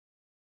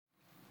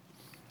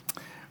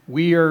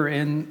We are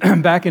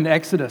back in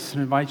Exodus.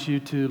 I invite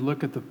you to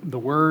look at the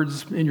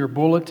words in your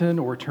bulletin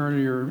or turn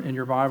in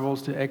your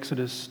Bibles to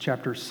Exodus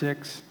chapter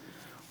 6.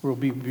 We'll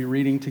be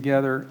reading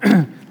together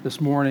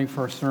this morning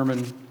for our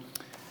sermon,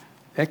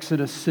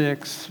 Exodus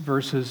 6,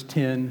 verses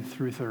 10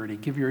 through 30.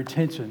 Give your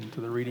attention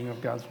to the reading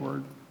of God's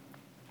Word.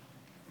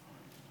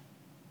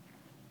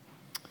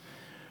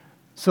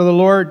 So the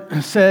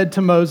Lord said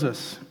to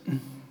Moses,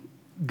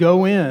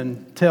 "Go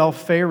in, tell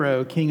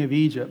Pharaoh, king of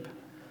Egypt,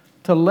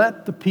 to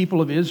let the people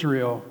of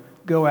Israel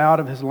go out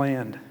of his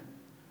land."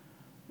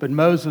 But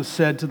Moses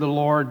said to the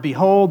Lord,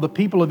 "Behold, the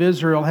people of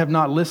Israel have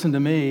not listened to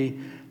me.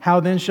 How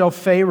then shall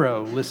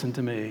Pharaoh listen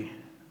to me?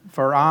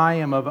 For I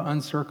am of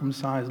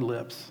uncircumcised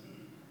lips."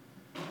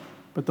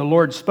 But the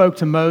Lord spoke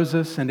to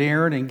Moses and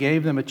Aaron and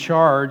gave them a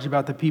charge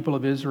about the people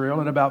of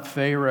Israel and about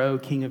Pharaoh,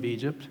 king of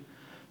Egypt,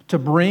 to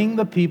bring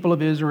the people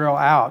of Israel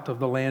out of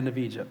the land of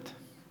Egypt.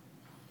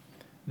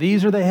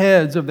 These are the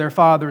heads of their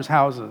fathers'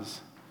 houses.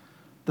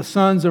 The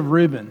sons of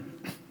Reuben,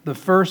 the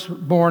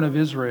firstborn of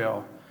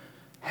Israel,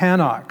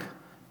 Hanok,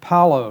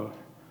 Palu,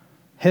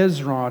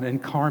 Hezron,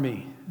 and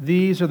Carmi.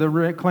 These are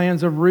the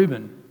clans of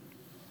Reuben.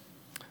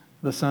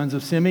 The sons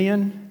of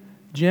Simeon,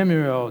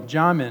 Jemuel,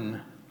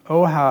 Jamin,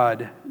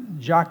 Ohad,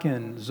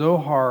 Jachin,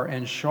 Zohar,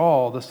 and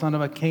Shaul, the son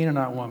of a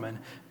Canaanite woman.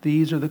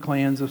 These are the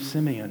clans of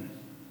Simeon.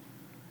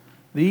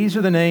 These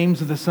are the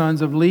names of the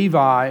sons of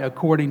Levi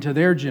according to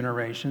their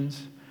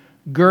generations: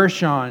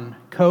 Gershon,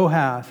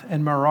 Kohath,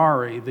 and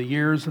Merari, the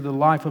years of the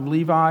life of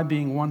Levi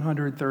being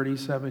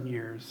 137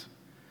 years.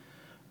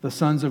 The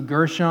sons of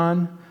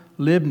Gershon,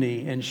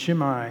 Libni, and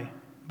Shimei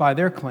by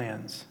their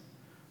clans.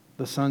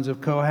 The sons of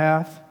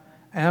Kohath,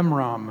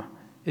 Amram,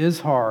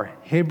 Izhar,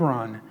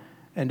 Hebron,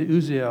 and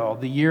Uzziel,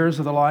 the years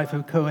of the life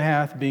of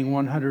Kohath being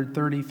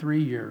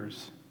 133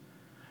 years.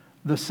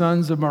 The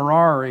sons of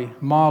Merari,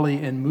 Mali,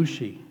 and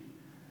Mushi.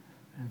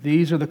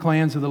 These are the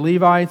clans of the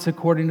Levites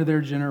according to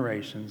their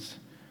generations.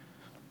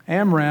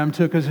 Amram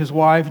took as his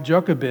wife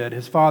Jochebed,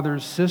 his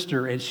father's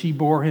sister, and she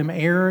bore him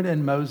Aaron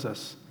and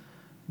Moses,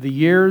 the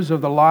years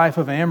of the life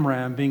of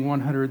Amram being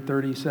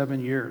 137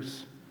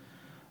 years.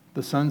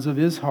 The sons of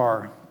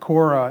Izhar,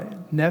 Korah,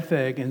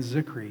 Nepheg, and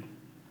Zikri.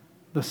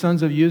 The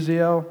sons of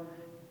Uzziel,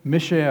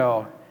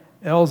 Mishael,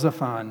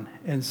 Elzaphan,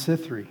 and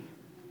Sithri.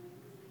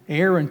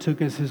 Aaron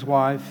took as his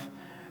wife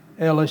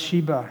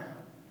Elisheba,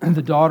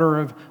 the daughter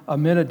of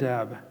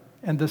Aminadab,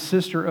 and the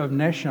sister of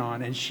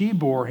Nahshon, and she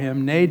bore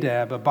him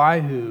Nadab,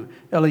 Abihu,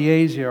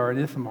 Eleazar, and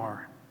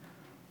Ithamar.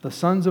 The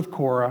sons of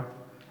Korah,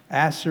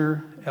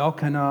 Asher,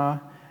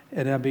 Elkanah,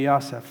 and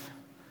Abiasaph.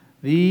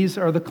 These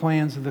are the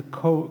clans of the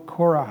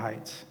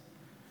Korahites.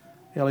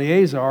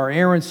 Eleazar,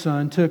 Aaron's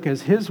son, took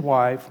as his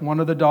wife one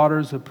of the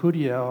daughters of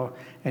Putiel,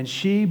 and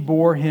she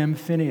bore him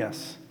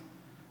Phinehas.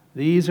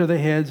 These are the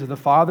heads of the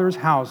fathers'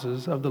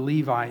 houses of the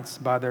Levites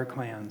by their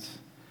clans.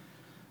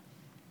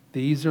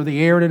 These are the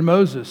Aaron and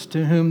Moses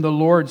to whom the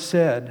Lord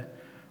said,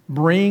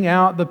 "Bring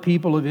out the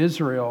people of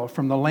Israel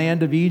from the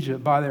land of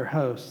Egypt by their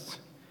hosts."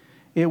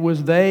 It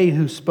was they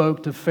who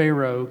spoke to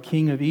Pharaoh,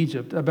 king of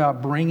Egypt,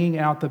 about bringing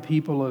out the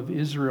people of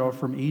Israel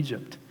from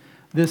Egypt,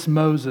 this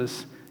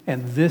Moses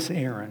and this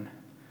Aaron.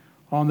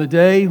 On the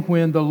day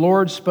when the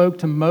Lord spoke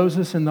to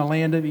Moses in the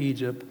land of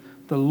Egypt,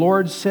 the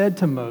Lord said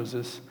to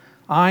Moses,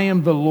 "I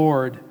am the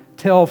Lord.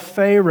 Tell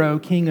Pharaoh,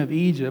 king of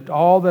Egypt,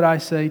 all that I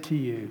say to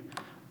you."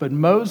 But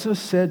Moses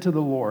said to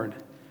the Lord,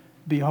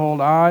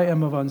 "Behold, I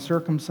am of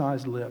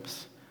uncircumcised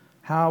lips.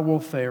 How will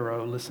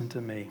Pharaoh listen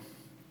to me?"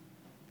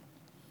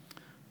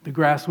 The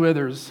grass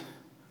withers,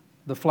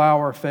 the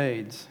flower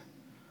fades,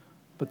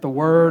 but the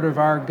word of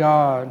our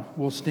God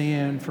will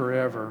stand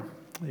forever.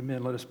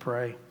 Amen. Let us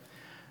pray.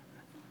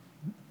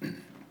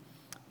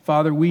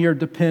 Father, we are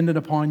dependent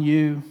upon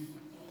you.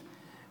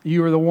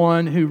 You are the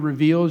one who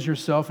reveals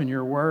yourself in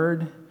your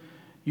word.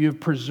 You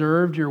have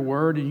preserved your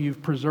word, and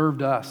you've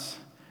preserved us.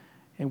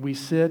 And we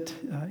sit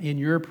in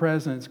your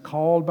presence,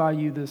 called by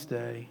you this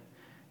day,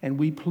 and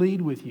we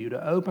plead with you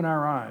to open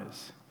our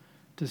eyes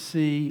to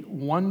see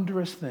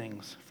wondrous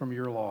things from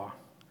your law.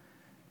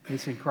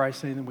 It's in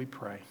Christ's name that we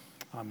pray.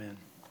 Amen.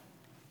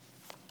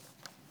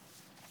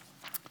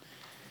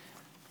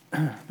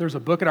 There's a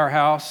book at our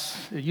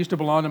house. It used to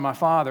belong to my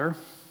father,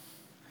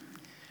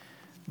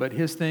 but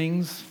his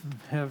things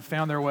have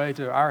found their way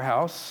to our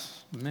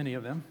house, many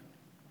of them.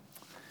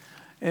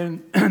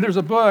 And there's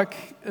a book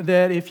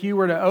that if you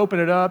were to open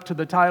it up to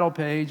the title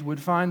page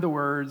would find the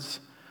words,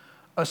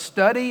 "A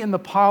Study in the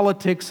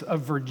Politics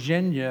of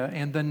Virginia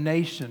and the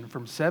Nation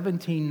from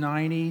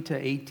 1790 to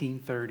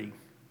 1830.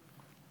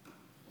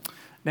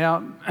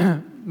 Now,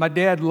 my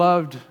dad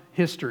loved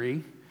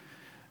history,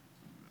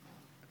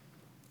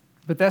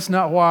 but that's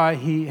not why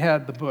he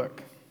had the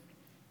book.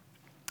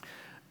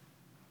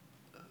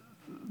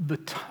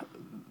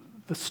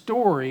 The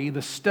story,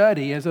 the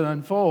study as it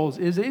unfolds,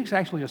 is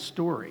actually a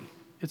story.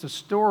 It's a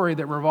story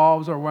that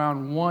revolves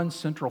around one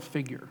central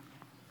figure.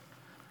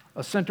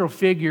 A central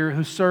figure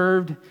who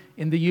served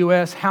in the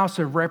U.S. House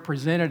of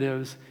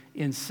Representatives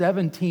in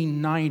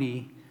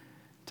 1790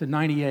 to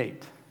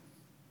 98.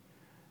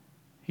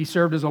 He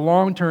served as a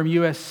long-term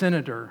U.S.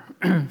 Senator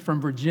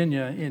from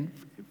Virginia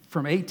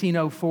from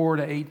 1804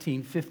 to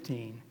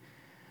 1815,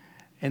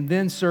 and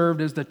then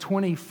served as the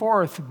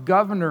 24th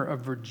governor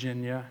of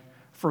Virginia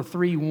for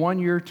 3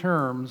 one-year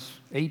terms,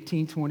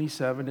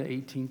 1827 to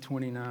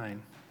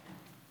 1829.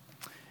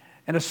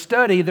 And a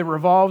study that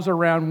revolves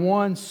around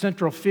one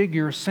central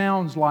figure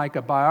sounds like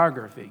a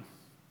biography.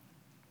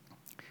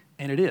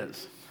 And it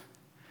is.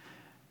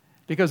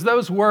 Because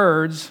those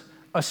words,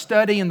 a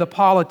study in the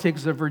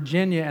politics of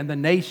Virginia and the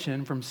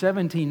nation from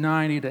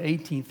 1790 to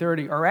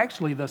 1830, are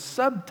actually the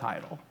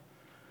subtitle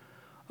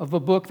of a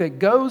book that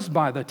goes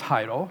by the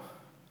title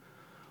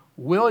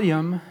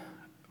William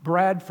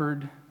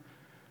Bradford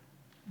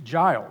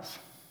Giles.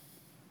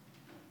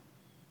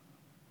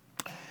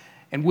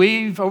 And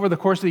we've, over the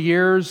course of the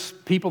years,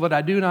 people that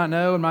I do not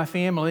know in my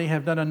family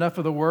have done enough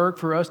of the work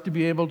for us to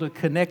be able to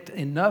connect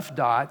enough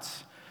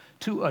dots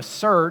to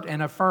assert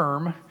and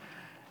affirm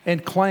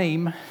and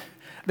claim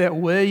that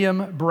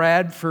William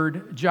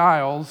Bradford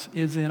Giles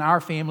is in our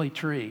family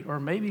tree, or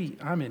maybe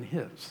I'm in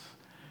his.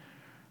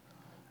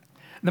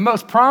 The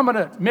most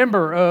prominent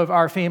member of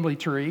our family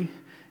tree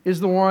is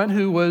the one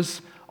who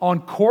was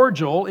on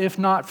cordial, if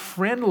not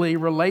friendly,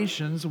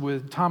 relations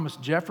with Thomas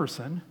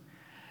Jefferson,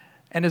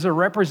 and is a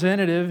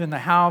representative in the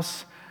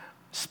House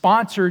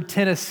sponsored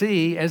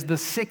Tennessee as the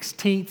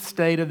 16th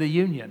state of the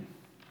Union.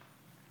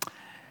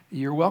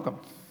 You're welcome.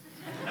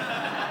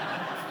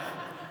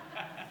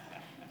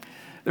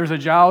 There's a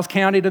Giles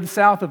County to the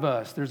south of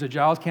us. There's a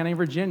Giles County,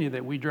 Virginia,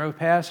 that we drove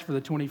past for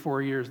the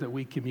 24 years that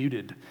we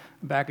commuted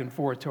back and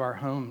forth to our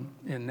home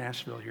in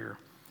Nashville here.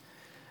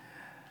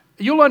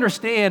 You'll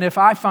understand if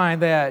I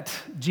find that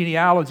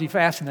genealogy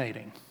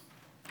fascinating,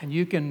 and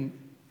you can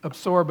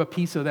absorb a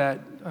piece of that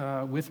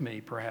with me,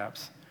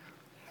 perhaps.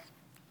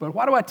 But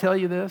why do I tell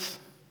you this?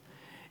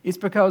 It's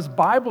because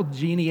Bible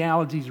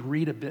genealogies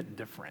read a bit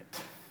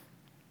different.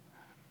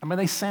 I mean,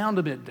 they sound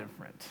a bit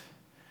different.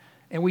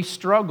 And we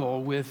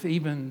struggle with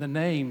even the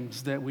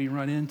names that we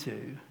run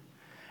into.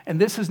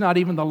 And this is not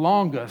even the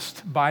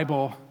longest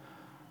Bible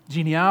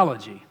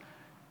genealogy.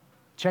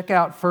 Check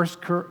out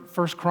First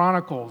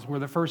Chronicles, where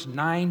the first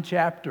 9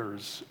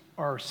 chapters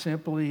are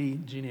simply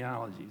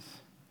genealogies.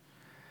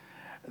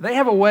 They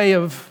have a way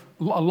of,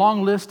 a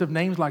long list of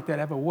names like that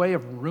have a way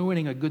of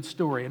ruining a good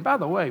story. And by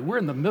the way, we're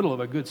in the middle of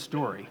a good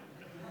story.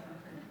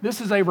 This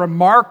is a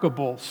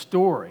remarkable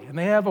story, and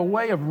they have a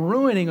way of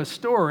ruining a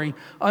story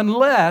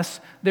unless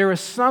there is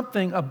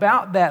something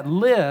about that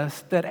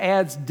list that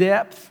adds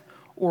depth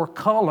or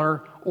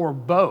color or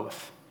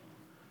both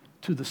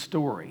to the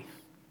story.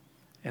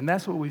 And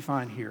that's what we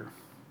find here.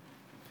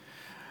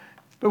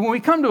 But when we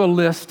come to a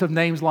list of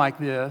names like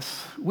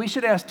this, we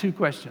should ask 2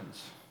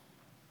 questions.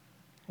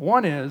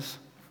 One is,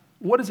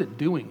 what is it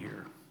doing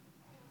here?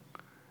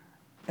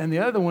 And the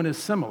other one is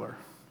similar.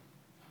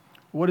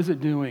 What is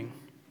it doing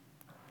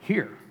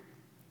here?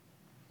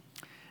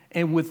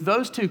 And with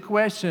those 2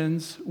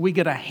 questions, we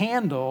get a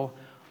handle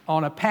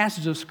on a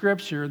passage of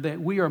Scripture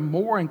that we are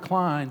more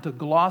inclined to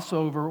gloss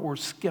over or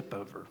skip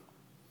over.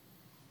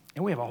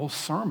 And we have a whole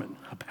sermon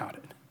about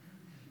it.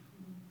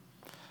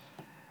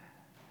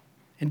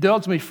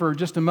 Indulge me for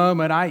just a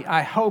moment.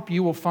 I hope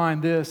you will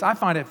find this. I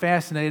find it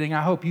fascinating.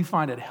 I hope you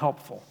find it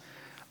helpful.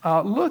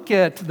 Look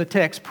at the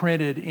text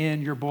printed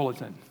in your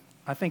bulletin.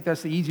 I think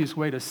that's the easiest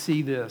way to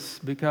see this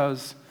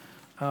because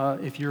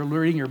if you're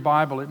reading your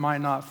Bible, it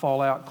might not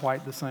fall out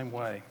quite the same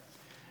way.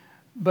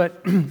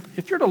 But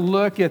if you're to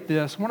look at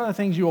this, one of the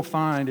things you'll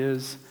find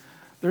is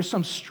there's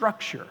some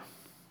structure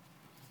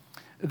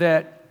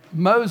that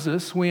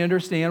Moses, we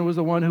understand, was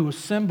the one who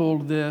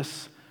assembled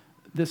this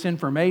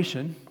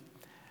information.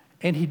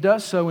 And he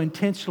does so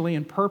intentionally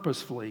and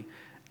purposefully.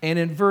 And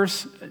in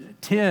verse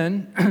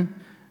 10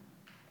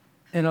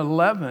 and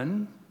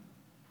 11,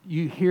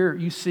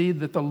 you see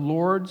that the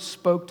Lord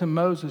spoke to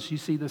Moses. You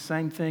see the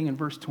same thing in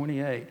verse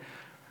 28.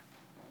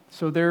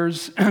 So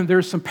there's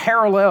some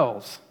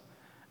parallels.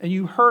 And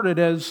you heard it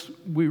as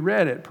we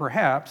read it,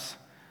 perhaps.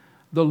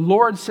 The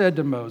Lord said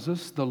to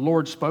Moses, the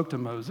Lord spoke to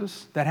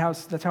Moses.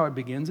 That's how it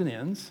begins and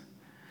ends.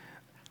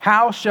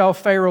 How shall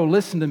Pharaoh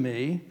listen to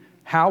me?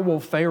 How will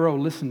Pharaoh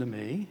listen to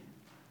me?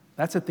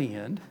 That's at the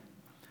end.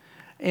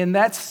 And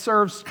that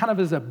serves kind of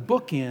as a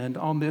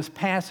bookend on this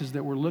passage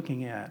that we're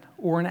looking at,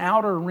 or an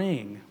outer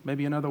ring,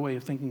 maybe another way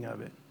of thinking of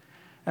it.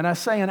 And I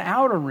say an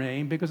outer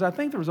ring because I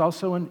think there was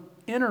also an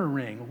inner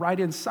ring. Right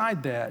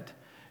inside that,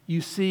 you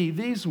see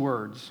these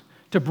words,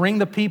 to bring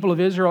the people of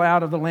Israel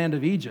out of the land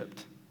of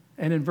Egypt.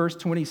 And in verse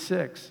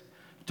 26,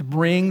 to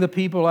bring the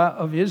people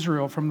of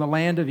Israel from the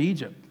land of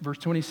Egypt. Verse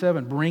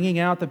 27, bringing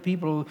out the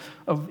people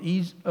of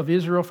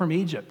Israel from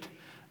Egypt.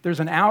 There's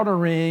an outer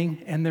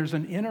ring and there's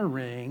an inner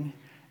ring,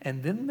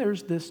 and then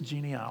there's this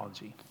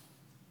genealogy.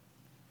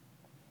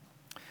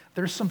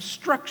 There's some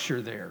structure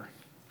there.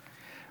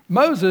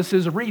 Moses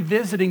is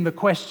revisiting the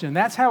question.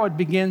 That's how it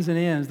begins and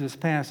ends, this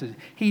passage.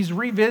 He's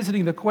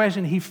revisiting the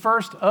question he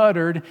first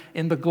uttered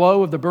in the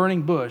glow of the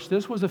burning bush.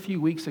 This was a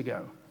few weeks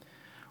ago,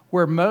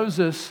 where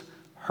Moses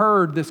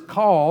heard this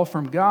call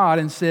from God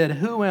and said,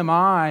 "Who am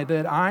I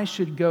that I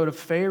should go to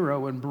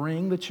Pharaoh and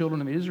bring the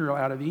children of Israel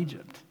out of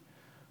Egypt?"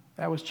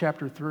 That was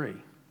chapter 3.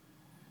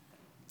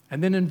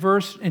 And then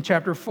in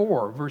chapter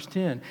 4, verse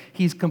 10,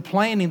 he's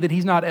complaining that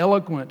he's not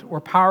eloquent or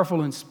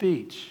powerful in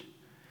speech.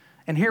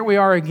 And here we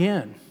are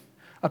again,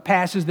 a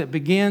passage that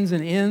begins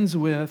and ends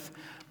with,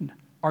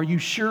 "Are you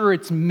sure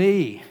it's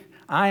me?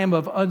 I am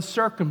of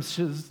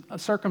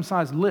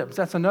uncircumcised lips."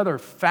 That's another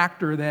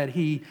factor that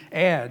he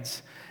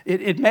adds.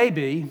 It may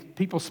be,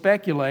 people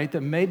speculate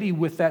that maybe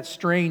with that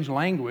strange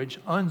language,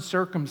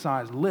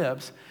 uncircumcised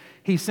lips,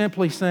 he's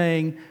simply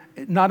saying,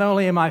 not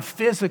only am I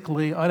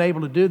physically unable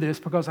to do this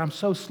because I'm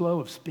so slow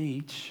of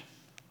speech,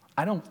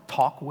 I don't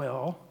talk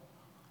well,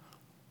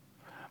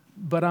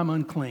 but I'm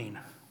unclean.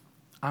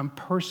 I'm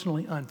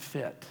personally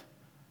unfit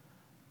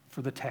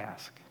for the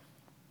task.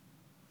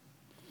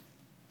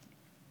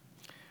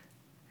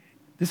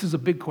 This is a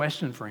big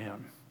question for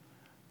him.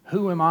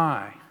 Who am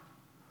I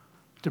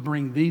to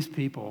bring these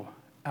people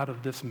out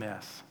of this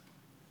mess?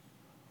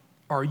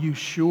 Are you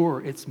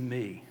sure it's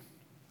me?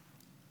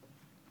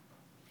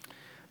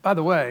 By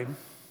the way,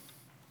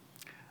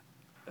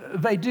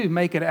 they do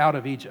make it out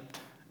of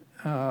Egypt.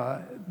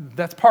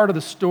 That's part of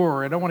the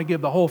story. I don't want to give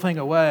the whole thing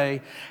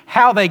away.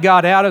 How they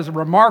got out is a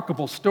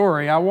remarkable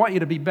story. I want you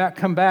to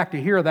come back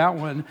to hear that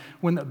one.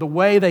 When the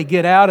way they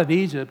get out of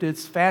Egypt,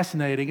 it's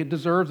fascinating. It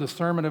deserves a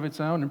sermon of its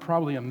own and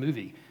probably a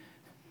movie.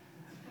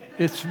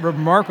 It's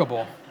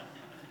remarkable.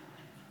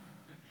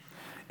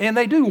 And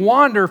they do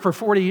wander for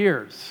 40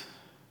 years.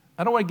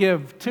 I don't want to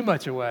give too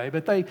much away,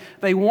 but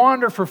they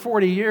wander for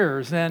 40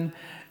 years. And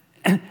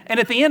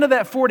at the end of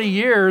that 40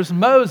 years,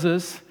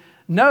 Moses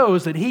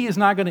knows that he is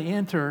not going to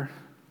enter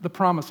the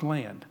promised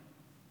land.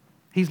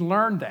 He's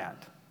learned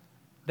that.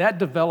 That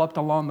developed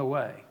along the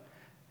way.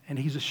 And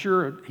he's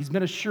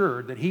been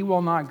assured that he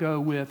will not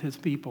go with his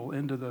people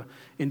into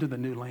the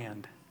new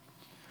land.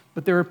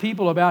 But there are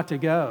people about to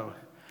go,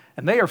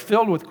 and they are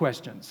filled with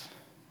questions.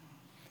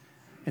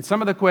 And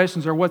some of the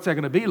questions are, what's that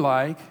going to be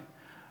like?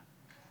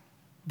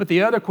 But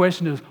the other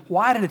question is,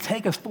 why did it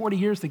take us 40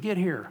 years to get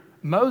here?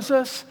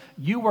 Moses,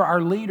 you were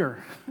our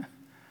leader.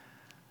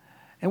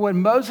 And what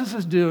Moses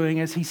is doing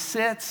is he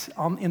sits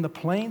in the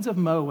plains of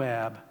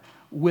Moab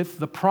with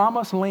the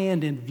promised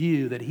land in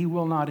view that he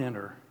will not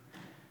enter.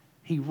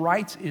 He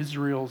writes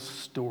Israel's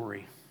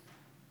story.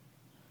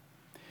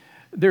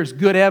 There's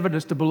good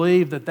evidence to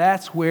believe that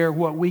that's where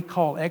what we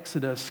call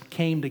Exodus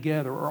came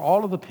together, or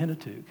all of the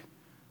Pentateuch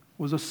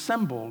was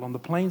assembled on the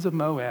plains of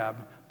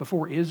Moab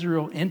before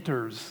Israel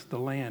enters the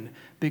land,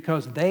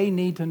 because they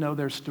need to know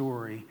their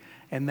story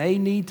and they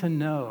need to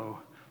know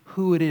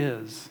who it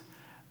is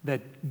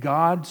that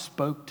God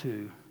spoke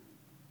to,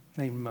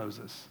 named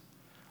Moses,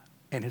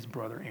 and his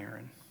brother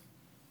Aaron.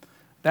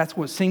 That's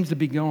what seems to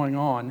be going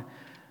on.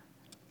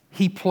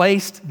 He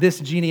placed this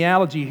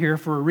genealogy here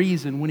for a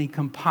reason when he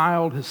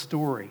compiled his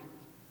story,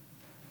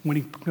 when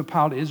he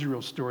compiled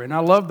Israel's story. And I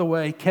love the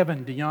way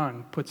Kevin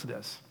DeYoung puts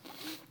this.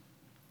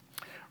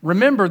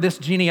 Remember, this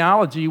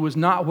genealogy was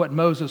not what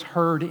Moses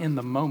heard in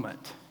the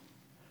moment.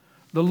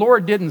 The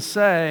Lord didn't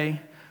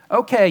say,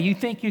 "Okay, you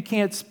think you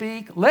can't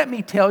speak? Let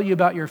me tell you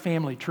about your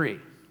family tree."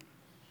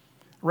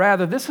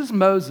 Rather, this is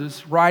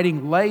Moses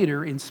writing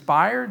later,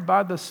 inspired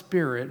by the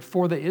Spirit,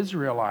 for the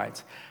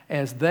Israelites.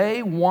 As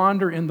they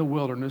wander in the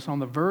wilderness on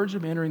the verge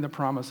of entering the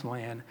promised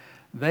land,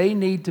 they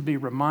need to be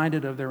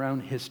reminded of their own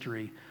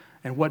history.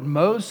 And what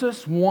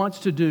Moses wants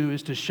to do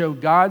is to show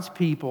God's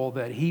people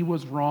that he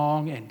was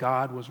wrong and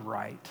God was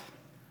right.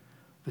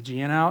 The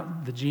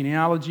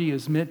genealogy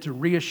is meant to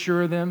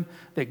reassure them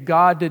that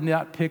God did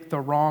not pick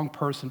the wrong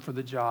person for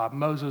the job.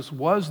 Moses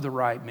was the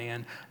right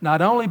man,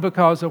 not only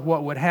because of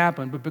what would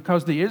happen, but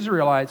because the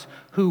Israelites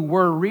who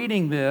were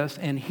reading this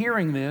and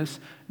hearing this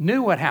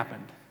knew what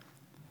happened.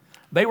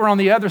 They were on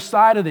the other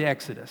side of the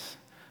Exodus,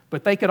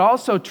 but they could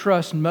also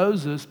trust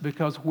Moses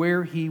because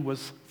where he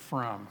was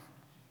from.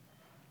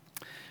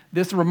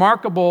 This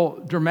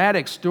remarkable,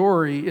 dramatic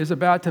story is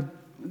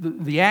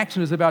the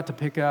action is about to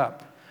pick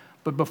up.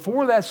 But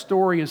before that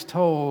story is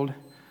told,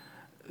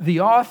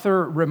 the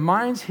author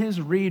reminds his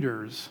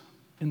readers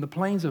in the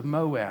plains of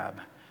Moab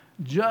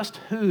just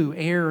who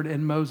Aaron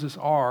and Moses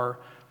are,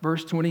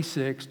 verse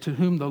 26, to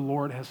whom the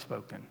Lord has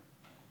spoken.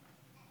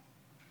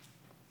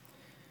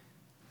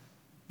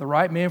 The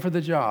right man for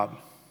the job,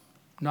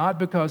 not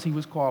because he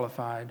was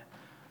qualified,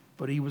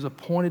 but he was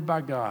appointed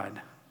by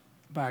God.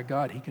 By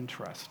God he can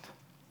trust.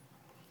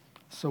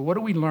 So what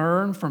do we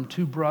learn from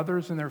two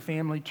brothers and their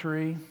family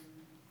tree?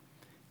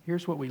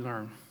 Here's what we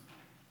learn.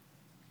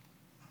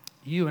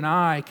 You and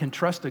I can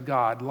trust a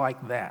God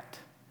like that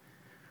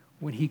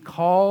when he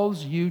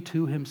calls you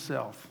to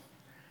himself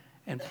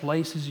and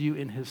places you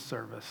in his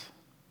service.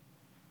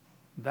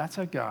 That's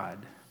a God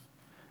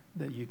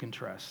that you can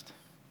trust.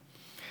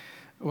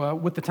 Well,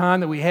 with the time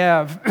that we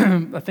have, I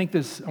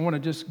want to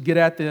just get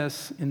at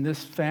this in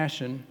this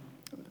fashion.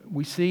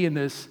 We see in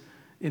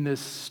this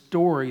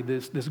story,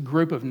 this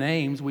group of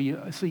names, we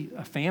see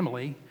a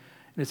family,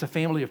 and it's a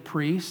family of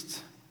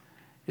priests,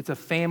 It's a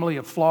family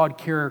of flawed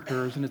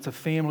characters, and it's a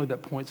family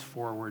that points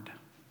forward.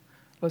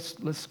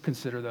 Let's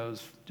consider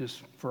those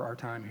just for our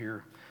time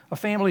here. A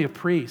family of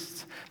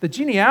priests. The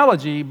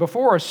genealogy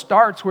before us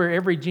starts where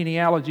every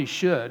genealogy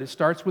should. It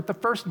starts with the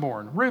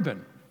firstborn,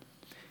 Reuben.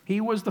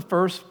 He was the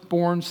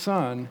firstborn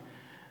son.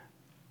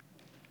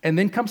 And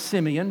then comes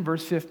Simeon,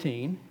 verse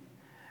 15.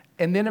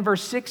 And then in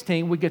verse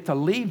 16, we get to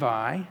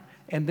Levi,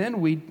 and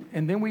then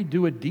we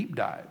do a deep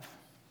dive.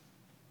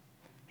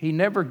 He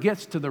never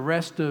gets to the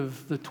rest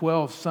of the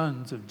 12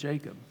 sons of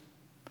Jacob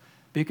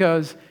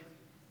because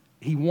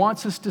he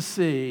wants us to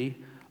see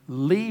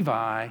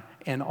Levi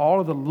and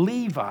all of the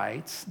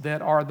Levites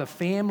that are the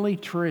family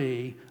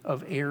tree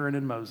of Aaron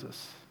and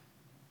Moses.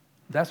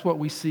 That's what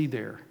we see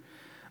there.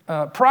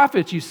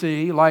 Prophets, you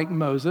see, like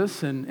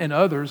Moses and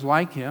others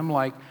like him,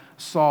 like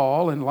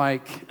Saul and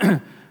like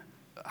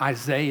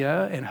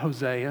Isaiah and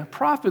Hosea,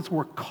 prophets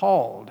were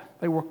called.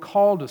 They were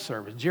called to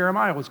service.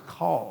 Jeremiah was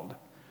called.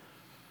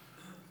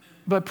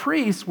 But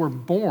priests were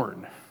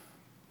born.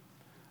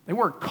 They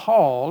weren't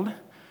called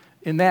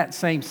in that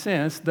same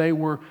sense.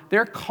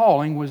 Their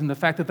calling was in the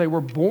fact that they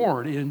were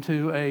born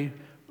into a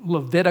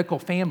Levitical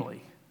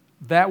family.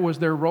 That was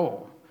their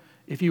role.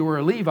 If you were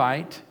a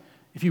Levite,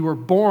 if you were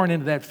born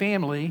into that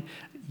family,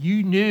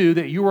 you knew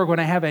that you were going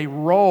to have a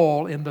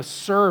role in the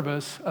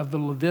service of the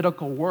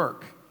Levitical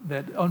work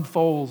that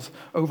unfolds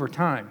over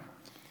time.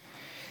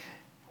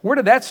 Where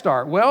did that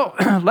start? Well,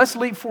 let's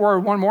leap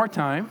forward one more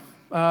time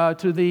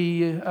let's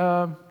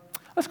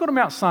go to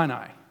Mount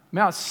Sinai.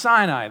 Mount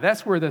Sinai,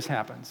 that's where this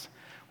happens,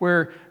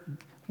 where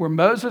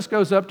Moses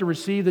goes up to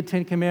receive the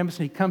Ten Commandments,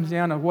 and he comes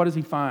down, and what does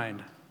he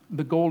find?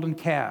 The golden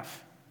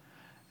calf.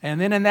 And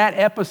then in that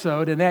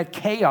episode, in that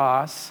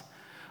chaos,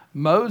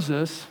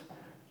 Moses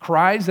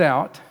cries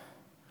out,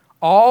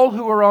 "All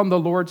who are on the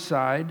Lord's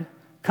side,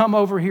 come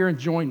over here and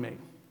join me."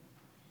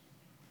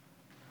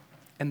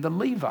 And the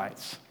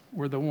Levites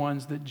were the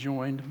ones that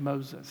joined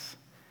Moses.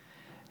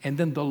 And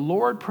then the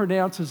Lord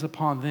pronounces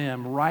upon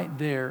them right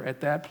there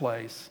at that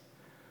place,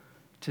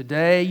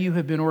 "Today you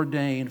have been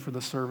ordained for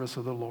the service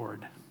of the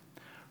Lord."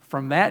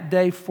 From that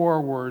day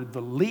forward,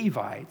 the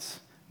Levites,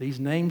 these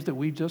names that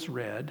we've just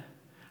read,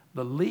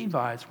 the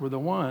Levites were the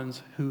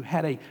ones who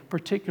had a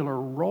particular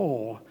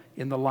role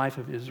in the life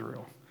of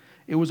Israel.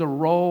 It was a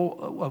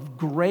role of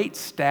great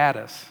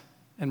status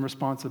and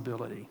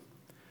responsibility.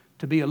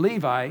 To be a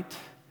Levite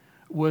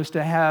was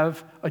to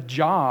have a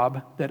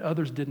job that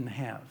others didn't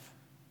have.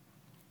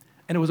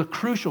 And it was a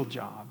crucial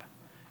job.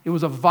 It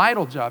was a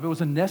vital job. It was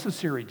a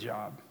necessary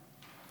job.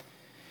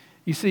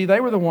 You see,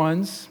 they were the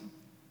ones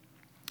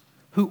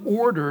who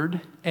ordered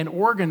and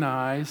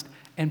organized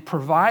and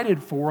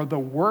provided for the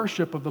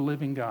worship of the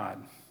living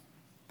God.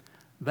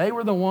 They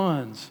were the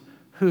ones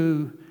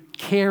who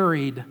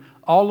carried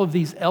all of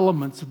these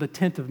elements of the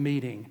tent of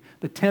meeting.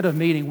 The tent of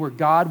meeting where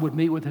God would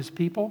meet with his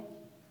people,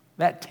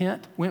 that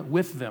tent went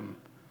with them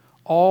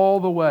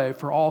all the way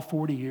for all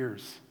 40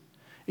 years.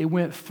 It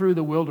went through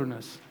the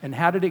wilderness. And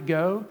how did it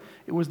go?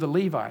 It was the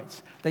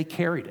Levites. They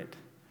carried it.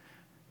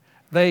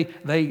 They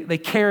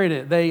carried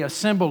it. They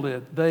assembled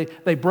it.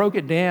 They broke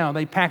it down.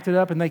 They packed it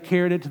up and they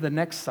carried it to the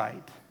next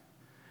site.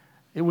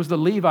 It was the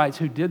Levites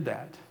who did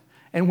that.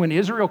 And when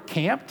Israel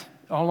camped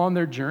all on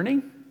their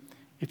journey,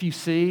 if you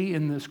see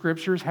in the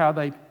scriptures how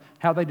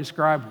they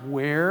describe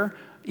where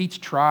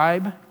each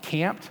tribe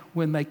camped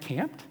when they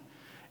camped,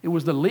 it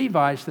was the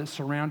Levites that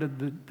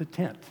surrounded the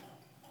tent.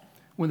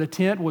 When the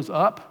tent was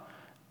up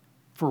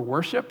for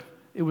worship,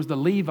 it was the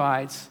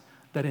Levites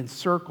that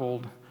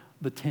encircled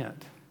the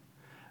tent.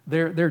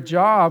 Their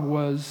job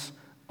was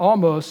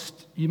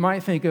almost, you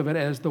might think of it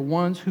as the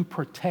ones who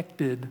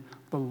protected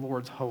the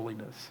Lord's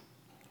holiness.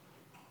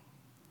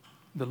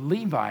 The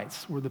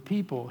Levites were the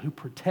people who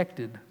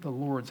protected the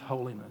Lord's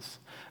holiness.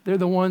 They're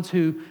the ones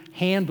who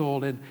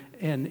handled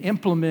and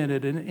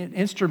implemented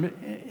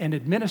and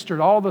administered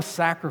all the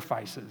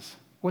sacrifices.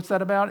 What's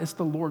that about? It's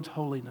the Lord's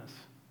holiness.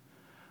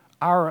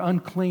 Our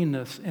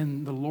uncleanness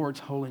in the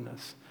Lord's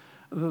holiness.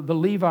 The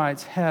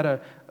Levites had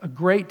a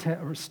great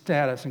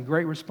status and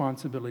great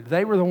responsibility.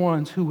 They were the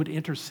ones who would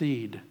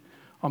intercede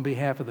on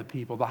behalf of the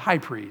people. The high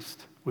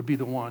priest would be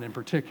the one in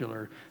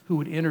particular who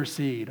would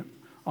intercede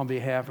on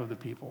behalf of the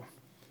people.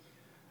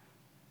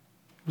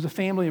 It was a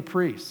family of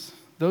priests.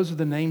 Those are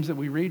the names that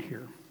we read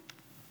here.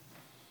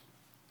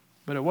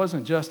 But it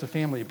wasn't just a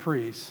family of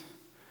priests.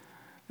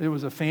 It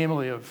was a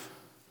family of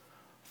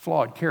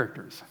flawed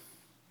characters.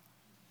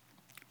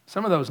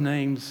 Some of those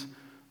names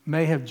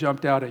may have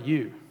jumped out at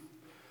you.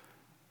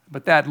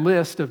 But that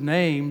list of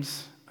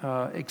names,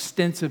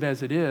 extensive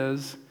as it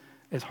is,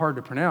 as hard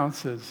to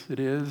pronounce as it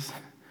is,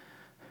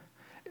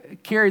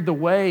 carried the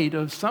weight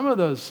of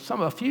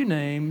a few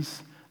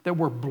names that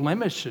were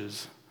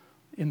blemishes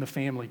in the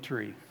family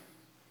tree.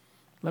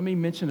 Let me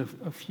mention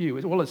a few.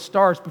 Well, it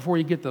starts, before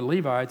you get to the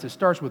Levites, it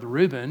starts with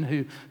Reuben,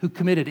 who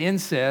committed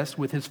incest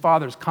with his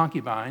father's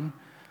concubine.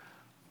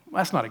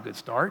 Well, that's not a good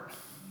start.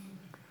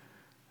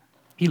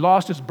 He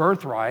lost his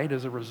birthright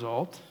as a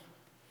result.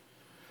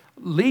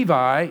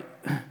 Levi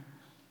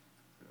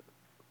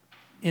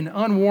in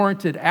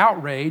unwarranted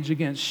outrage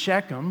against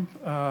Shechem.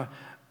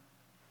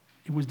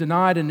 He was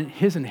denied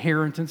his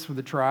inheritance for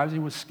the tribes. He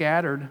was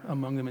scattered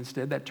among them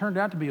instead. That turned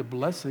out to be a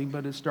blessing,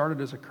 but it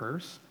started as a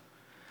curse.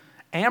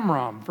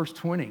 Amram, verse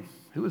 20,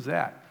 who was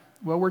that?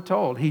 Well, we're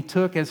told he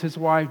took as his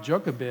wife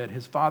Jochebed,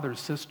 his father's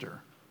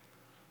sister.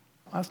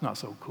 That's not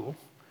so cool.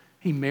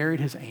 He married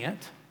his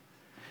aunt.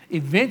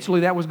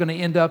 Eventually, that was going to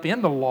end up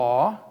in the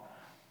law.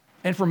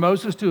 And for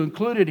Moses to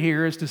include it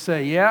here is to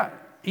say, yeah,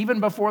 even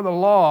before the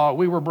law,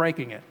 we were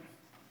breaking it.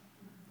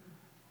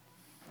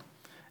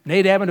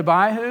 Nadab and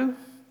Abihu,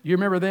 you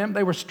remember them?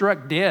 They were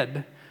struck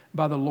dead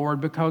by the Lord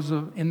because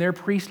in their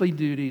priestly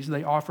duties,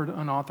 they offered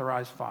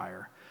unauthorized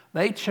fire.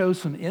 They chose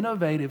some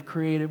innovative,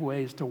 creative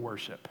ways to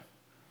worship.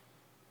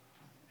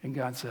 And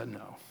God said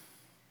no.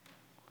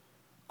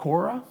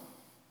 Korah,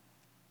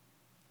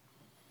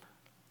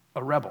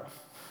 a rebel.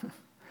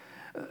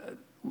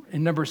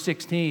 In number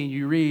 16,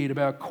 you read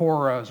about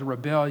Korah's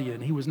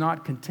rebellion. He was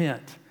not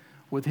content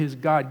with his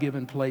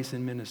God-given place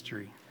in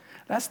ministry.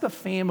 That's the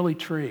family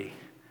tree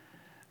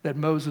that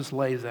Moses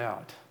lays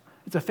out.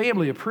 It's a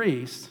family of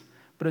priests,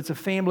 but it's a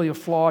family of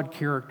flawed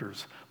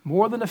characters.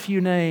 More than a few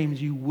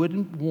names you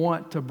wouldn't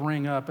want to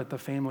bring up at the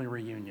family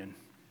reunion.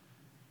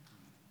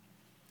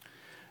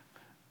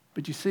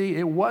 But you see,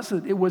 it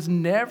was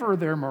never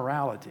their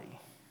morality.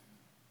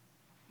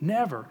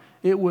 Never.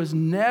 It was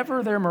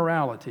never their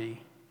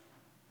morality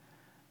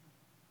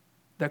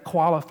that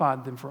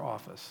qualified them for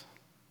office.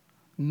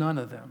 None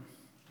of them.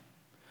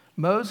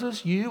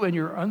 Moses, you and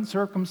your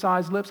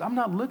uncircumcised lips, I'm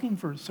not looking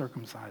for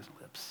circumcised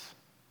lips.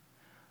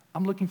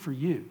 I'm looking for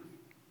you.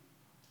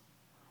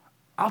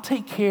 I'll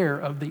take care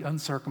of the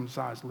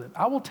uncircumcised lip.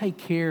 I will take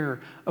care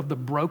of the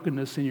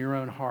brokenness in your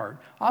own heart.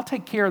 I'll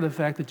take care of the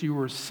fact that you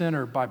were a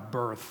sinner by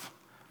birth.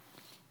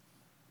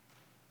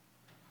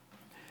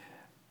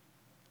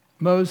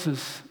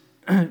 Moses,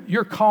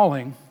 your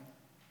calling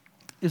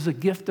is a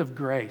gift of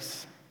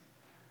grace.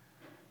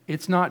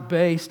 It's not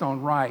based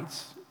on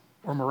rights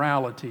or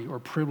morality or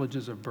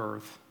privileges of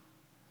birth.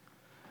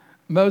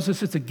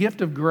 Moses, it's a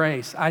gift of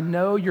grace. I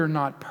know you're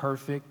not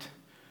perfect.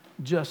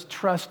 Just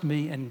trust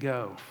me and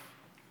go.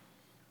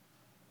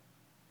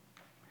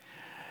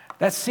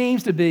 That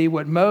seems to be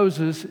what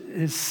Moses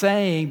is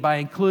saying by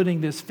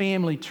including this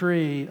family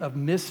tree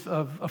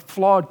of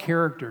flawed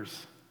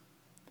characters.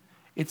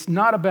 It's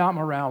not about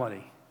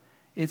morality.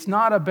 It's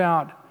not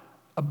about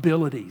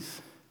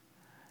abilities.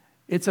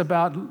 It's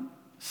about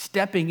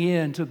stepping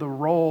into the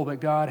role that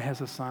God has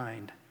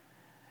assigned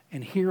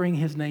and hearing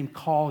his name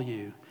call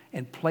you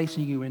and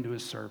placing you into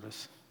his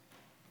service.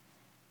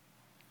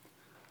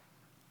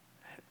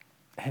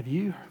 Have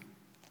you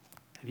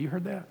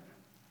heard that?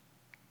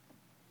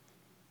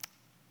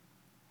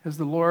 Has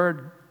the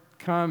Lord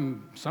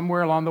come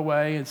somewhere along the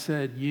way and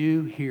said,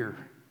 you here,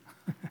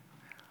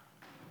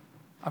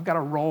 I've got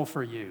a role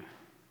for you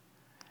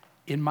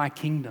in my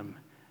kingdom,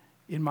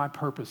 in my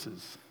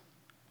purposes.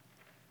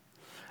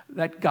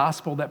 That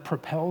gospel that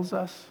propels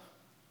us,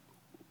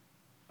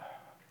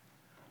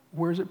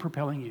 where is it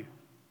propelling you?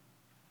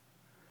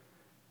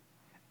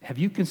 Have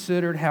you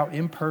considered how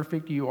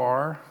imperfect you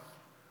are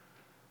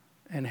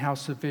and how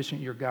sufficient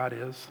your God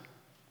is?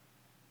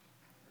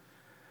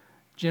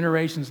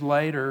 Generations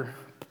later,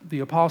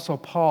 the Apostle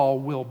Paul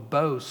will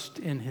boast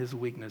in his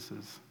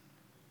weaknesses.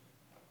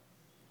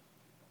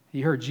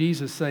 He heard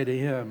Jesus say to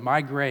him,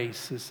 my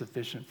grace is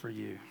sufficient for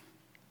you.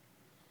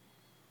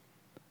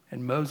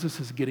 And Moses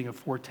is getting a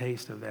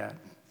foretaste of that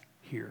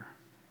here.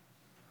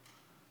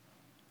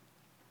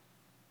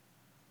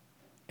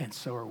 And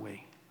so are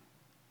we.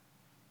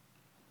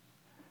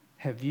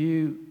 Do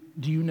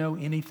you know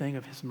anything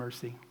of his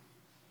mercy?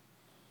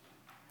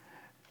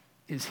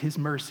 Is his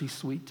mercy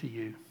sweet to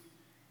you?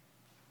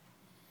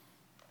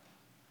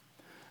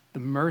 The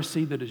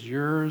mercy that is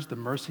yours, the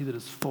mercy that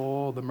is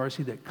full, the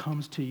mercy that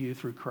comes to you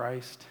through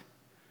Christ,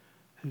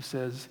 who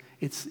says,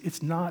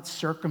 it's not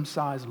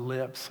circumcised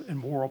lips and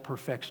moral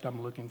perfection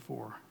I'm looking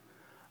for.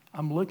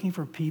 I'm looking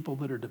for people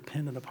that are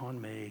dependent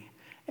upon me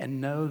and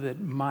know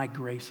that my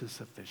grace is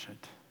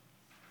sufficient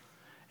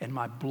and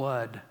my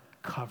blood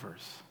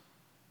covers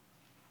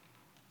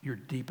your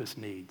deepest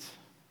needs.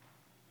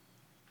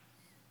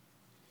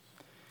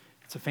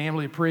 It's a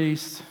family of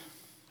priests.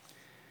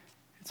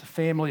 It's a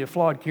family of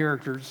flawed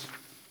characters.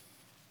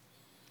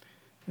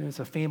 And it's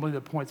a family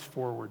that points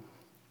forward.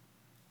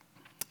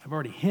 I've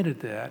already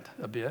hinted that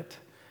a bit.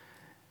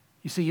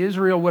 You see,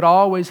 Israel would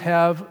always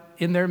have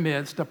in their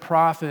midst a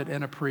prophet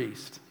and a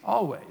priest.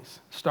 Always.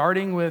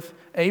 Starting with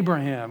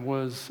Abraham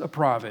was a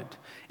prophet.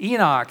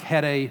 Enoch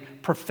had a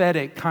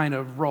prophetic kind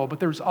of role, but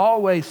there's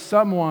always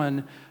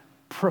someone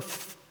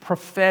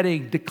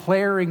prophetic,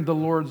 declaring the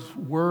Lord's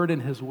word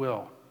and his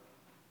will.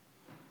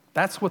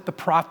 That's what the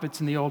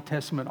prophets in the Old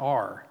Testament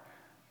are.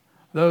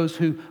 Those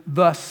who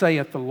thus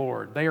saith the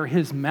Lord. They are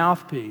his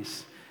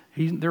mouthpiece.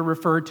 They're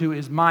referred to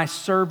as my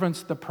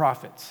servants, the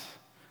prophets.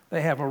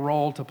 They have a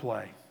role to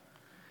play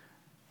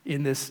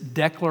in this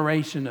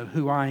declaration of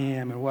who I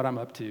am and what I'm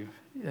up to,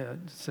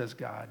 says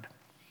God.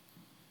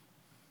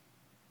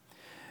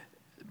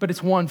 But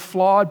it's one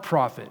flawed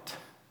prophet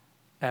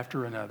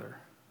after another.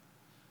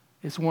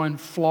 It's one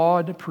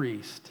flawed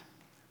priest.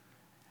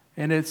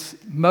 And it's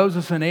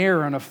Moses and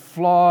Aaron, a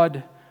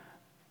flawed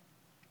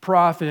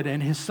prophet,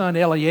 and his son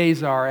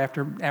Eleazar,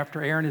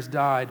 after Aaron has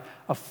died,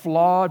 a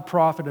flawed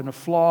prophet and a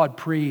flawed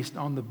priest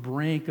on the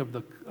brink of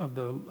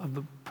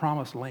the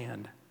promised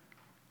land.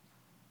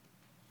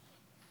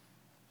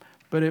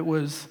 But it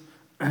was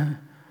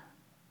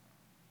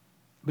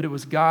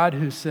God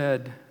who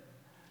said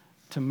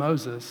to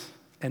Moses,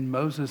 and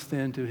Moses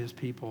then to his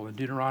people in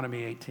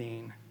Deuteronomy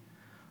 18,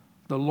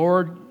 "The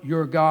Lord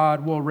your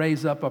God will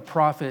raise up a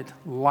prophet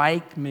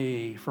like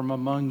me from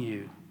among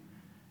you.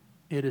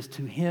 It is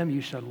to him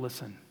you shall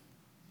listen."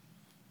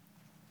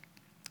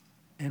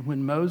 And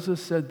when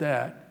Moses said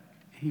that,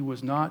 he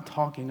was not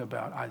talking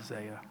about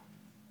Isaiah.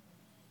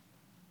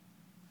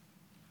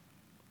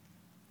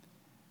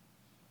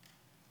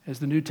 As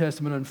the New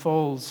Testament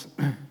unfolds,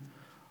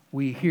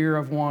 we hear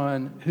of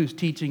one whose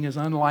teaching is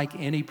unlike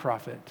any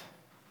prophet.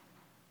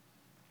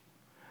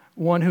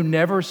 One who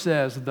never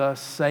says,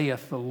 "Thus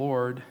saith the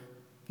Lord."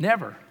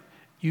 Never.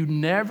 You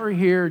never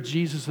hear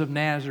Jesus of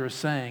Nazareth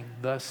saying,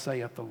 "Thus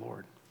saith the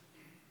Lord."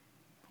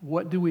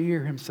 What do we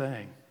hear him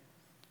saying?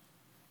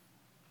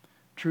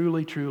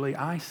 "Truly, truly,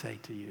 I say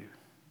to you."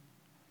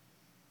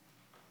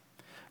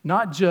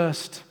 Not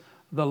just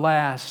the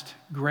last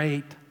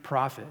great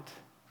prophet,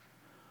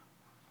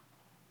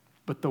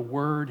 but the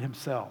Word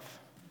himself.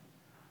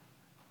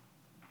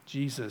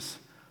 Jesus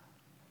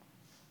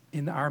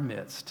in our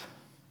midst.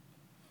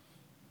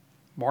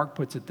 Mark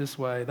puts it this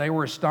way: "They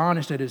were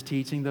astonished at his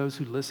teaching, those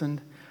who listened,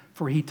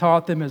 for he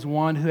taught them as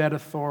one who had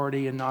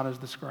authority and not as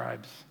the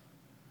scribes."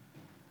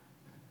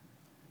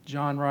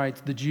 John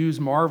writes, "The Jews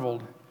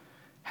marveled,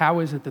 'How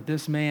is it that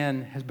this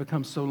man has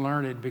become so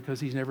learned because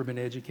he's never been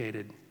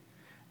educated?'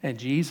 And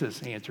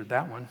Jesus answered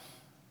that one.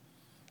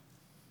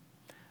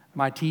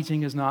 'My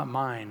teaching is not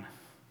mine,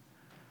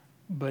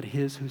 but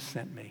his who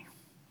sent me.'"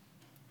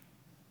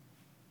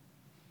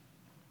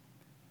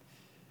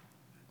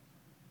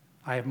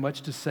 "I have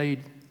much to say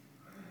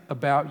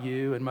about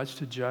you and much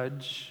to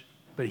judge,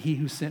 but he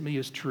who sent me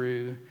is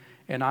true,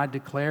 and I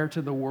declare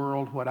to the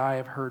world what I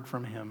have heard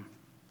from him."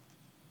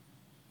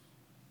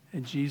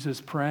 And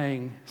Jesus,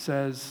 praying,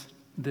 says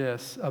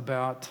this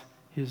about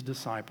his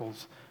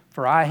disciples: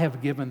 "For I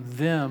have given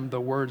them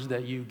the words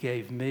that you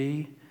gave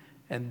me,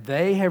 and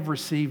they have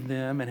received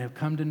them and have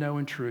come to know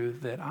in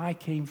truth that I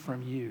came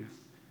from you,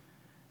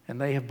 and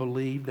they have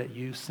believed that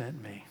you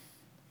sent me."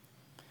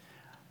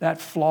 That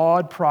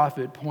flawed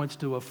prophet points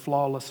to a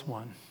flawless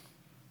one,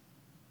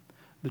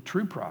 the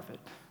true prophet,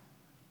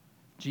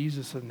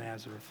 Jesus of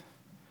Nazareth.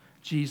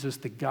 Jesus,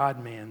 the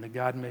God-man, the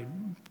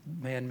God-man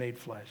made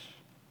flesh.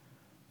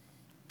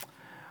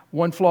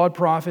 One flawed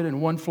prophet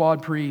and one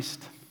flawed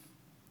priest.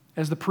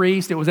 As the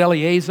priest, it was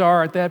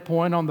Eleazar at that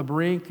point on the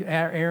brink.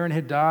 Aaron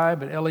had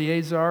died, but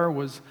Eleazar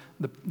was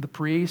the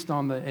priest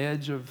on the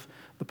edge of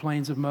the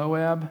plains of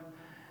Moab.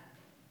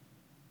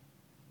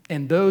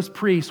 And those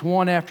priests,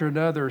 one after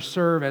another,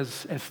 serve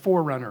as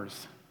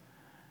forerunners,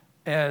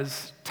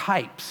 as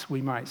types,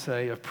 we might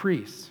say, of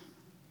priests.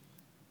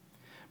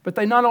 But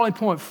they not only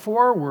point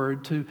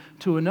forward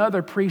to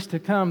another priest to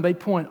come, they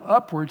point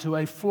upward to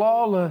a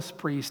flawless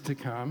priest to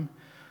come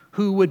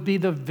who would be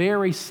the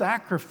very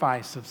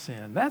sacrifice of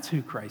sin. That's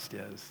who Christ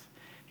is.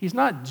 He's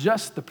not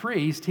just the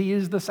priest, he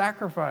is the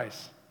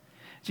sacrifice.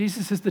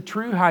 Jesus is the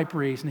true high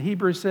priest. And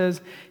Hebrews says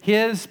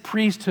his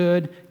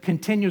priesthood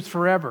continues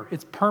forever.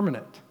 It's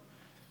permanent.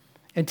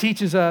 And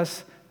teaches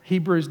us,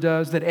 Hebrews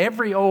does, that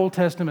every Old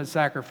Testament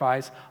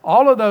sacrifice,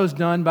 all of those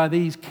done by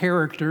these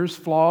characters,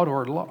 flawed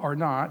or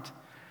not,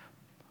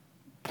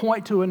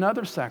 point to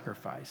another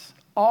sacrifice.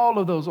 All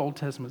of those Old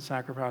Testament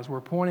sacrifices were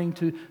pointing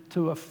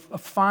to a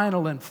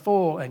final and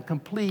full and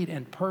complete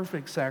and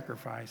perfect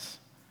sacrifice.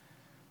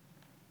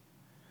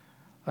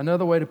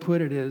 Another way to put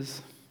it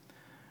is,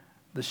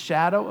 the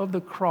shadow of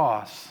the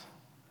cross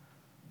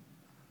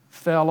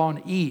fell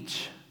on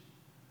each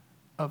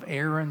of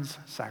Aaron's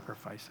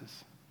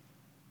sacrifices.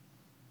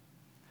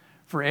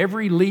 For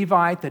every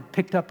Levite that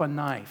picked up a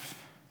knife,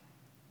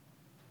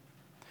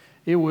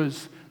 it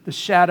was the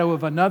shadow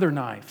of another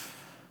knife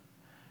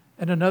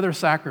and another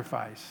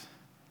sacrifice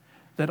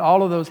that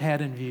all of those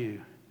had in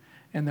view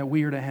and that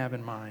we are to have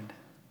in mind.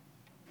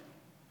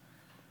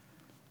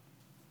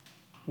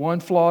 One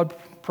flawed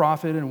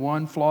prophet and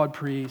one flawed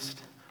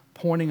priest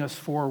pointing us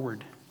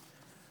forward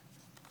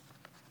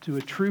to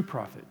a true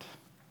prophet,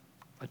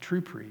 a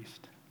true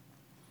priest.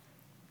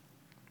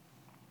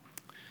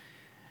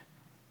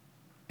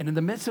 And in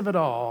the midst of it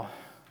all,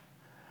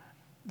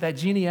 that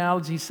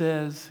genealogy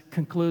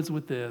concludes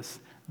with this: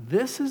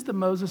 this is the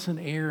Moses and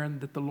Aaron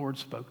that the Lord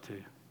spoke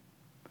to.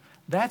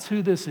 That's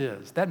who this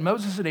is. That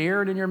Moses and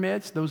Aaron in your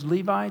midst, those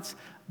Levites,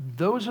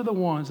 those are the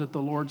ones that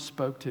the Lord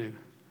spoke to.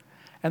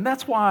 And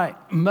that's why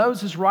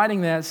Moses writing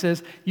that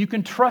says, you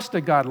can trust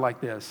a God like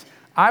this.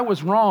 I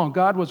was wrong,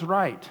 God was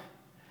right.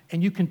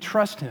 And you can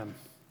trust him.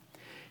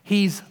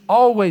 He's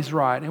always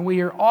right, and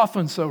we are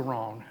often so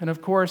wrong. And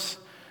of course,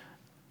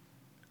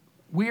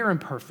 we are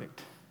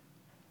imperfect.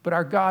 But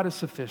our God is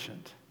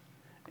sufficient.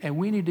 And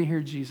we need to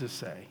hear Jesus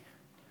say,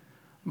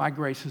 my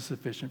grace is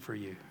sufficient for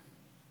you.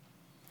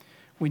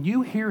 When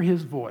you hear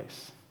his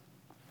voice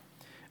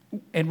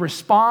and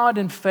respond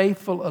in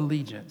faithful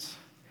allegiance,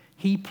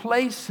 he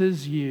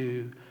places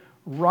you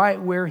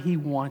right where he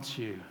wants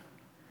you,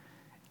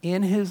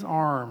 in his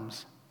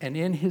arms and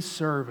in his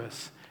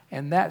service.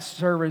 And that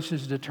service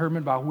is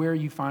determined by where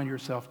you find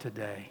yourself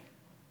today.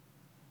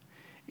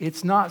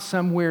 It's not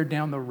somewhere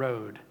down the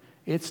road.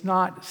 It's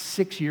not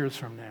 6 years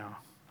from now.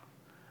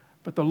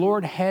 But the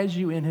Lord has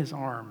you in his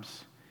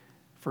arms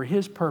for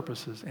his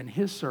purposes and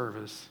his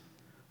service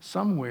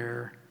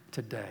somewhere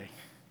today.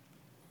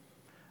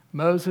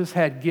 Moses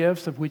had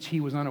gifts of which he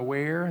was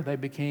unaware. They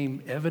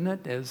became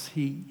evident as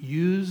he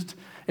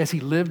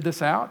lived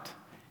this out.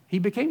 He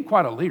became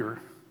quite a leader.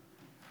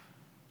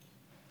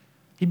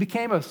 He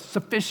became a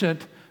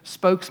sufficient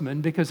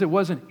spokesman because it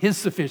wasn't his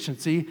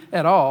sufficiency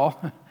at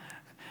all.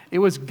 It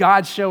was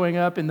God showing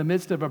up in the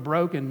midst of a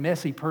broken,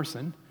 messy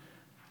person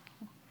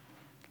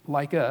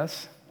like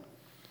us.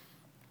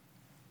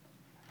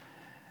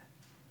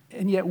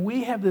 And yet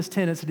we have this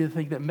tendency to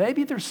think that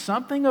maybe there's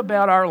something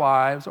about our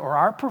lives or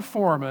our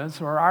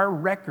performance or our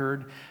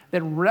record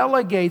that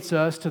relegates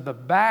us to the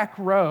back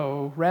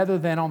row rather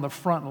than on the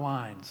front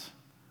lines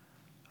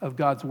of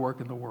God's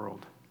work in the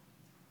world.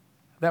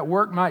 That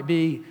work might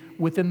be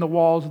within the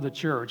walls of the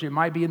church. It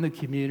might be in the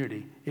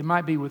community. It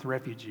might be with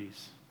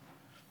refugees.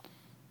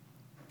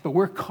 But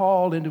we're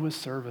called into his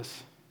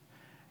service,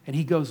 and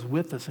he goes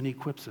with us and he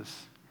equips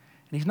us.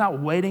 And he's not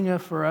waiting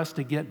for us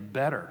to get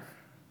better,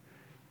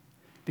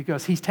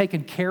 because he's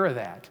taken care of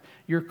that.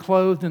 You're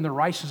clothed in the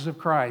righteousness of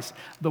Christ.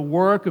 The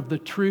work of the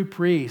true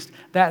priest,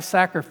 that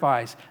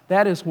sacrifice,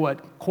 that is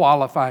what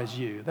qualifies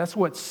you. That's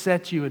what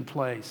sets you in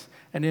place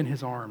and in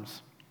his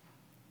arms.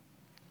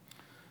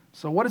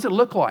 So what does it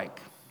look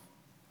like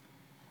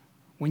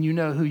when you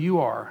know who you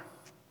are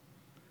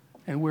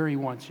and where he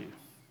wants you?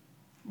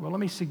 Well, let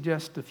me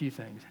suggest a few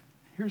things.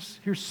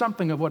 Here's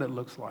something of what it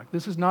looks like.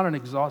 This is not an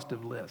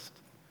exhaustive list.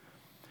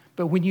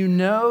 But when you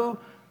know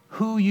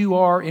who you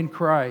are in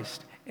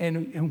Christ,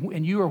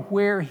 and you are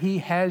where he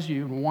has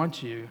you and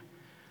wants you,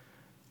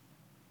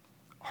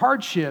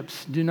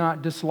 hardships do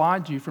not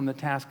dislodge you from the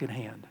task at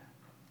hand.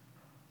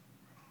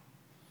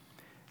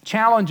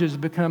 Challenges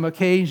become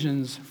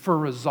occasions for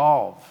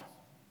resolve.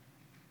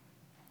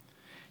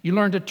 You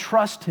learn to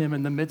trust him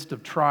in the midst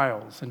of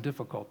trials and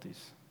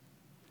difficulties.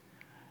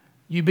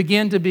 You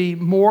begin to be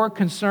more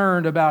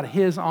concerned about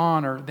his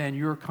honor than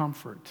your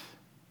comfort.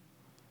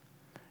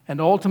 And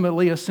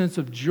ultimately, a sense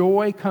of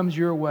joy comes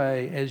your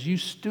way as you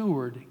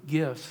steward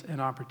gifts and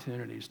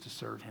opportunities to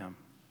serve him.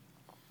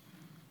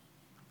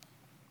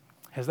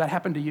 Has that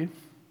happened to you?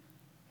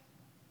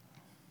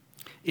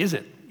 Is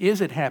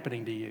it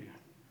happening to you?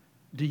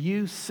 Do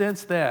you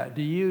sense that?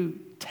 Do you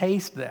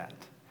taste that?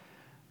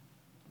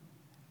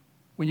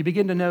 When you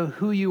begin to know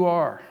who you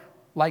are,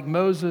 like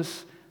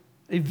Moses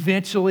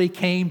eventually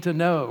came to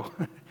know.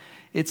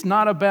 It's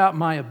not about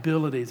my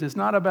abilities. It's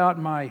not about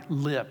my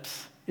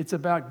lips. It's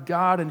about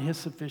God and his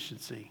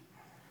sufficiency.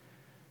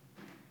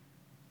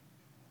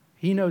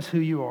 He knows who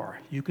you are.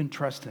 You can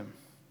trust him.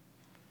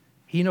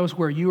 He knows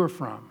where you are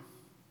from.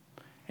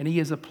 And he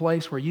is a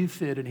place where you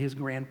fit in his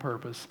grand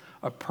purpose,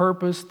 a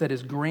purpose that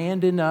is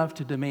grand enough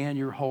to demand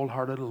your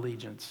wholehearted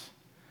allegiance.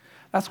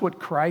 That's what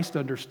Christ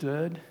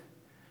understood.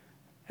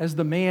 As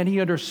the man,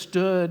 he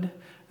understood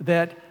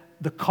that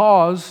the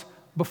cause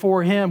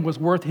before him was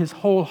worth his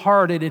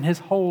wholehearted and his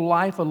whole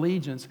life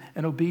allegiance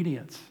and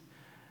obedience.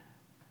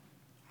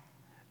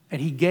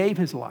 And he gave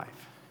his life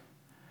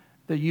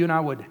that you and I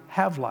would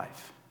have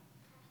life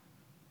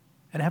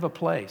and have a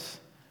place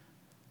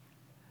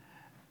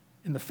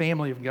in the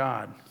family of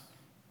God.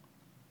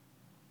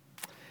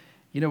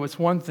 You know, it's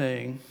one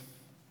thing,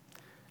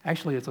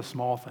 actually it's a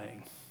small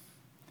thing,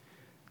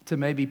 to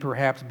maybe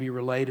perhaps be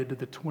related to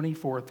the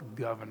 24th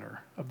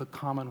governor of the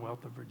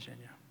Commonwealth of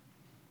Virginia.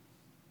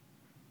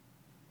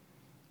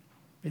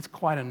 It's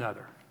quite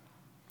another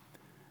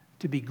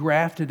to be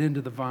grafted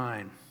into the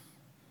vine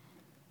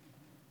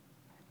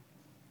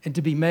and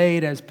to be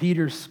made, as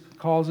Peter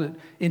calls it,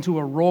 into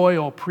a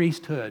royal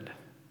priesthood,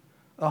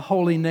 a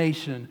holy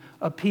nation,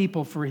 a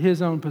people for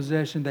his own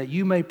possession, that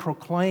you may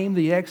proclaim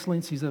the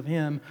excellencies of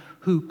him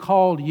who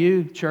called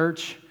you,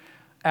 church,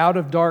 out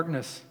of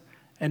darkness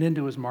and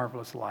into his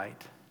marvelous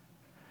light.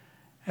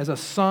 As a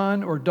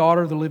son or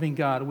daughter of the living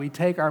God, we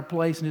take our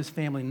place in his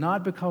family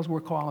not because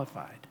we're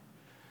qualified,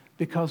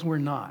 because we're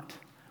not,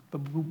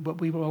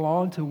 but we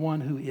belong to one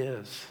who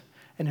is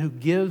and who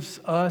gives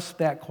us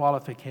that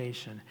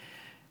qualification.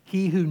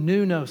 He who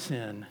knew no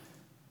sin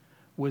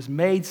was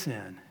made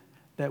sin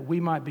that we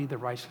might be the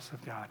righteousness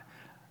of God.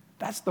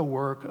 That's the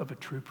work of a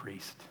true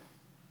priest,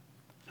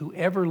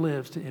 whoever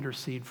lives to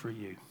intercede for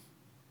you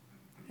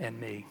and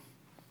me,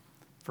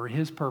 for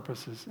his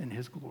purposes and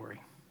his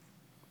glory.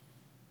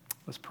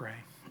 Let's pray.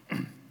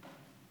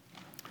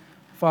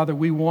 Father,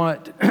 we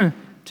want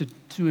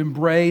to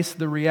embrace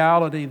the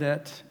reality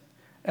that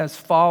As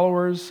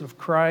followers of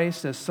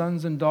Christ, as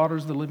sons and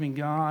daughters of the living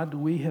God,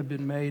 we have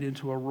been made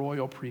into a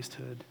royal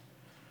priesthood,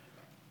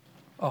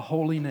 a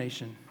holy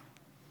nation,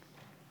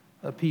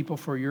 a people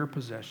for your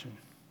possession.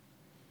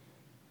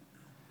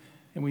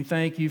 And we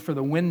thank you for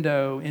the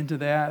window into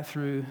that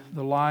through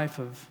the life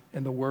of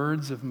and the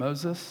words of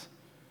Moses,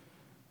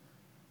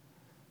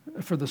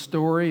 for the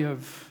story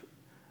of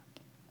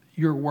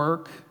your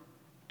work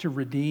to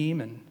redeem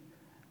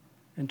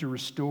and to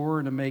restore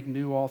and to make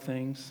new all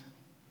things.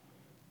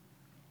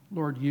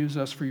 Lord, use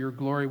us for your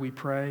glory, we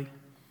pray.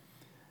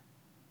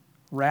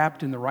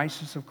 Wrapped in the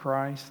righteousness of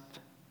Christ,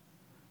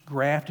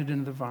 grafted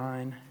into the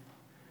vine,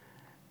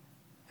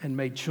 and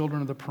made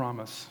children of the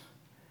promise,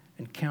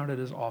 and counted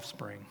as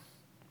offspring.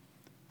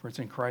 For it's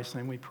in Christ's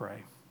name we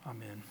pray.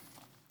 Amen.